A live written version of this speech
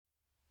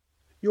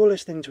You're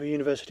listening to a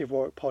University of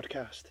Warwick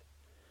podcast.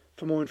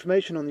 For more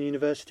information on the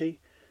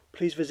university,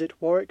 please visit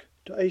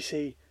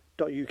warwick.ac.uk.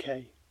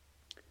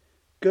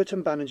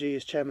 Gautam Banerjee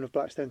is chairman of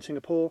Blackstone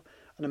Singapore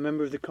and a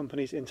member of the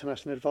company's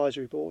International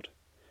Advisory Board.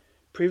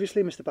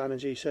 Previously, Mr.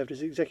 Banerjee served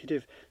as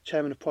executive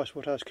chairman of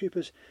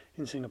PricewaterhouseCoopers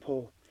in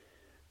Singapore.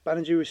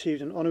 Banerjee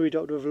received an Honorary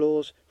Doctor of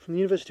Law from the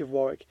University of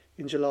Warwick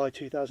in July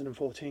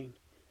 2014.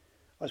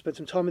 I spent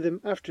some time with him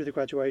after the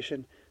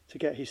graduation to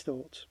get his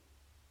thoughts.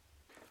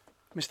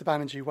 Mr.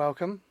 Banerjee,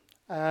 welcome.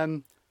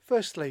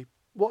 Firstly,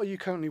 what are you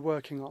currently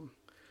working on?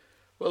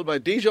 Well, my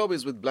day job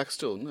is with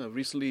Blackstone. I've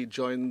recently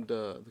joined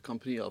the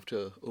company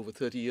after over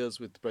 30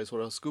 years with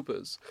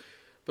PricewaterhouseCoopers.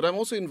 But I'm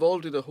also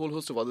involved in a whole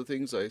host of other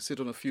things. I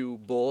sit on a few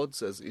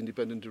boards as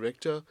independent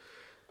director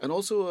and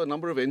also a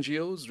number of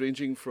NGOs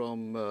ranging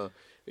from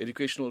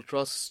educational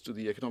trusts to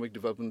the Economic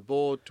Development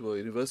Board to a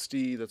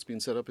university that's been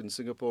set up in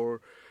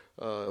Singapore,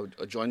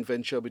 a joint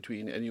venture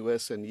between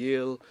NUS and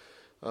Yale.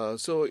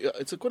 So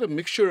it's quite a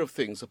mixture of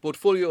things, a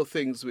portfolio of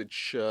things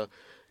which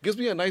gives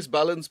me a nice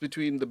balance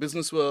between the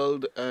business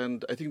world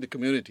and I think the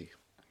community.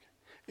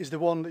 Is there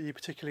one that you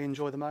particularly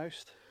enjoy the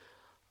most?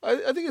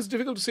 I think it's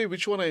difficult to say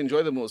which one I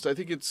enjoy the most. I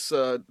think it's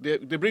they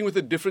bring with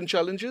it different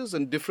challenges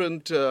and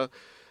different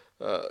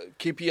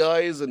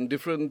KPIs and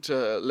different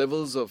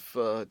levels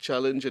of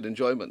challenge and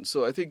enjoyment.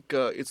 So I think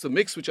it's the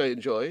mix which I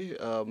enjoy.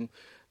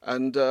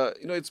 And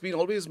it's been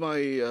always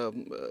my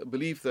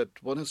belief that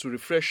one has to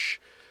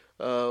refresh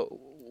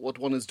what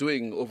one is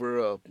doing over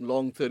a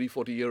long 30,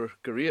 40-year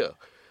career.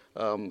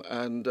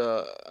 And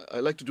I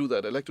like to do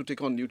that. I like to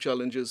take on new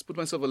challenges, put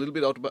myself a little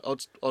bit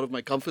out of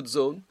my comfort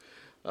zone.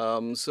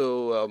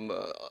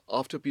 So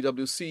after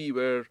PwC,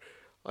 where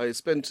I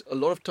spent a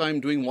lot of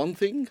time doing one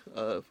thing,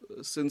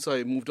 since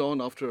I moved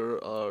on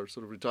after our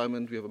sort of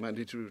retirement, we have a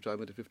mandatory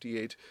retirement at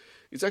 58,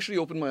 it's actually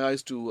opened my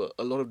eyes to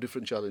a lot of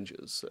different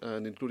challenges,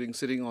 and including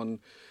sitting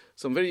on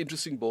some very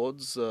interesting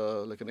boards,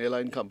 like an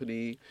airline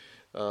company,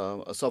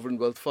 a sovereign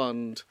wealth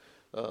fund,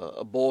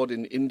 a board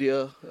in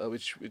India,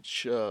 which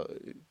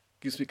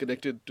keeps me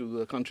connected to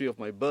the country of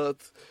my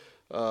birth,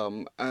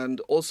 and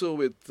also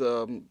with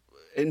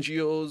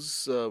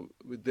NGOs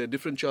with their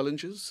different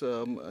challenges.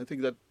 I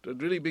think that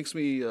really makes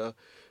me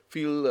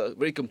feel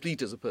very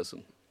complete as a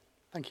person.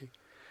 Thank you.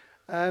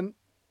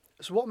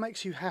 So what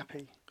makes you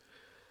happy?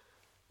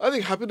 I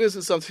think happiness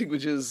is something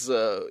which is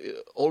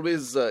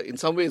always, in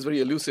some ways,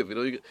 very elusive.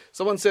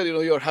 Someone said,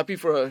 you're happy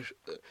for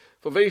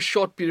a very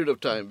short period of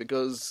time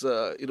because,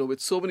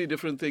 with so many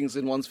different things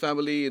in one's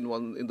family, in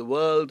the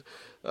world,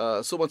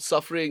 so much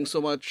suffering, so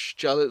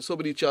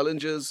many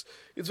challenges,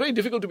 it's very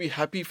difficult to be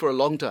happy for a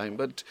long time.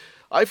 But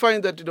I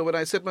find that, when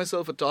I set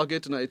myself a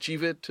target and I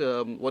achieve it,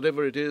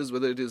 whatever it is,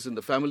 whether it is in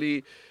the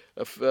family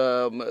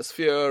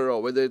sphere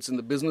or whether it's in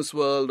the business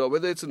world or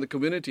whether it's in the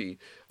community,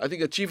 I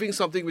think achieving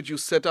something which you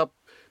set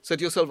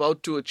yourself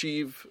out to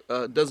achieve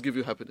does give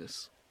you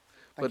happiness.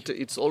 But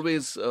it's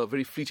always a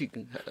very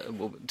fleeting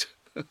moment.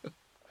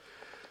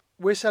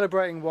 We're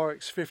celebrating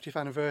Warwick's 50th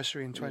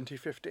anniversary in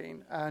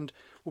 2015, and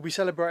we'll be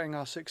celebrating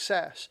our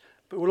success,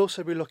 but we'll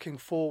also be looking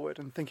forward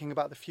and thinking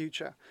about the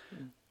future.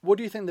 What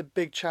do you think the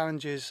big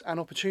challenges and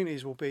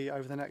opportunities will be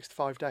over the next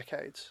 5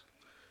 decades?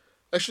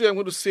 Actually, I'm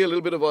going to say a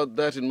little bit about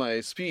that in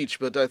my speech,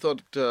 but I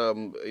thought,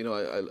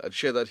 I'd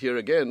share that here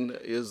again,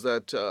 is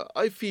that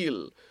I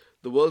feel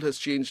the world has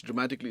changed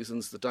dramatically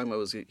since the time I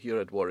was here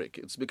at Warwick.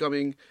 It's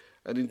becoming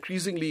an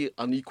increasingly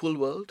unequal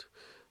world.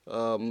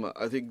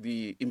 I think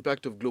the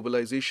impact of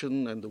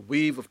globalization and the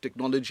wave of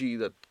technology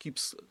that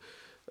keeps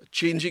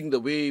changing the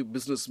way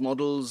business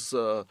models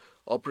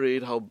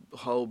operate,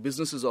 how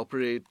businesses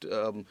operate,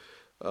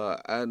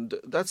 and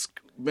that's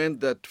meant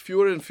that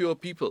fewer and fewer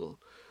people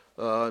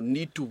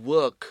need to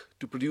work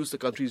to produce the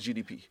country's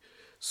GDP.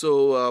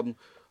 So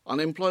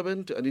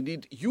unemployment, and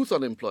indeed youth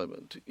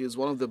unemployment, is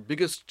one of the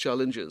biggest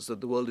challenges that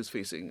the world is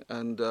facing.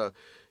 And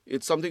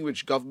it's something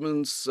which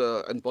governments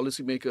and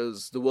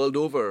policymakers the world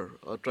over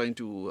are trying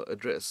to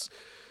address.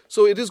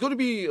 So it is going to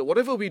be,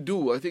 whatever we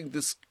do, I think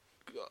this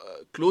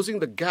closing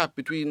the gap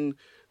between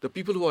the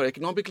people who are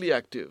economically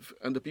active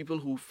and the people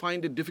who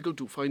find it difficult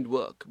to find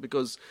work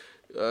because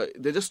there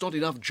are just not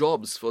enough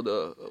jobs for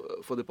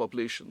the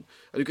population.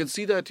 And you can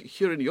see that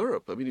here in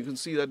Europe. I mean, you can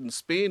see that in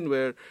Spain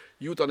where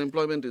youth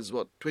unemployment is,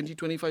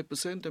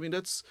 20-25%? I mean,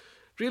 that's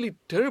really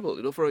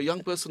terrible, for a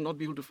young person not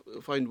be able to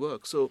find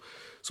work. So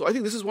I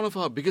think this is one of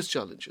our biggest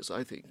challenges,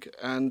 I think.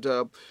 And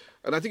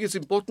I think it's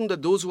important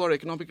that those who are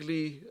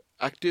economically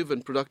active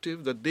and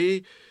productive, that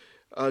they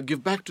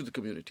give back to the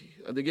community.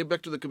 And they give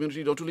back to the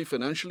community not only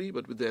financially,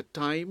 but with their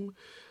time,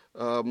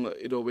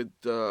 with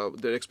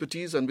their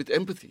expertise and with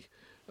empathy.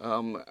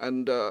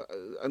 And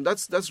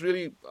that's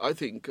really, I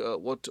think,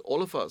 what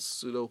all of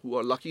us, who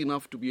are lucky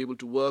enough to be able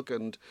to work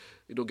and,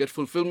 get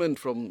fulfillment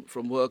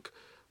from work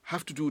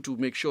have to do to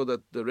make sure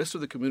that the rest of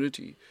the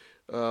community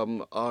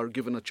are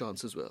given a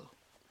chance as well.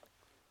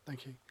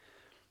 Thank you.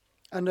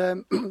 And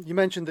you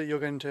mentioned that you're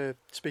going to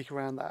speak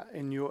around that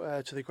in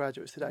your to the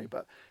graduates today,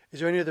 but Is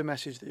there any other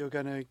message that you're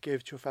going to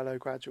give to your fellow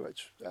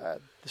graduates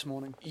this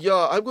morning?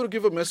 Yeah, I'm going to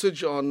give a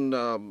message on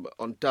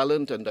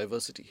talent and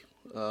diversity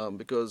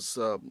because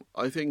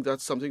I think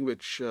that's something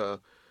which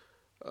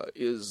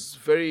is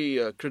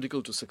very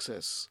critical to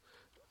success.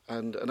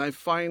 And I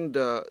find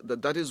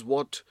that is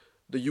what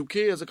the UK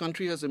as a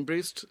country has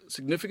embraced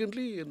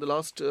significantly in the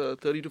last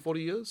 30 to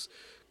 40 years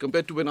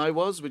compared to when I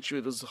was, which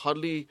it was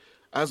hardly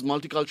as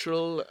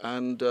multicultural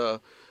and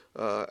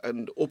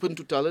open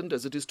to talent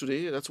as it is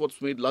today. That's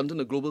what's made London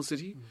a global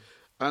city.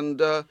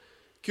 And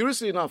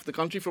curiously enough, the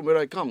country from where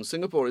I come,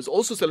 Singapore, is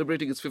also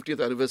celebrating its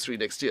 50th anniversary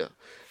next year.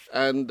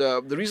 And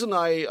the reason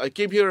I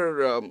came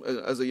here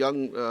as a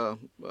young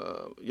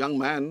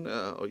man,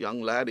 or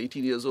young lad,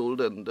 18 years old,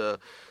 and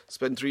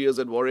spent 3 years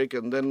at Warwick,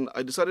 and then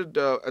I decided,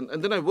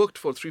 and then I worked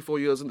for 3-4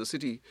 years in the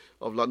city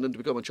of London to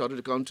become a chartered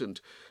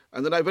accountant.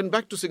 And then I went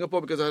back to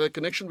Singapore because I had a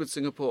connection with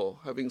Singapore,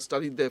 having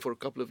studied there for a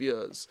couple of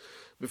years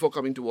before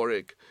coming to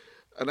Warwick.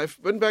 And I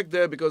went back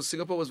there because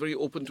Singapore was very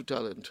open to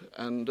talent.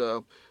 And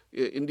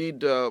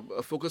indeed,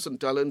 a focus on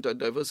talent and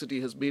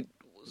diversity has made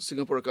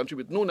Singapore a country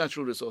with no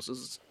natural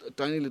resources, a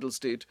tiny little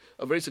state,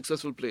 a very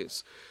successful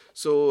place.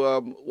 So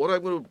what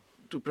I'm going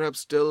to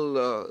perhaps tell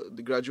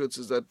the graduates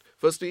is that,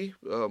 firstly,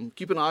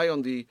 keep an eye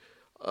on the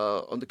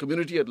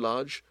community at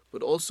large,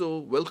 but also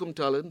welcome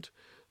talent,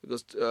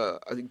 because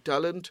I think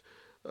talent,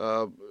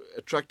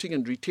 attracting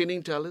and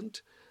retaining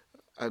talent,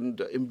 and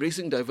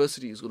embracing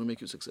diversity is going to make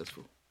you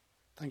successful.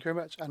 Thank you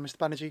very much. And Mr.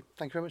 Banerjee,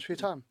 thank you very much for your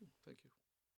time.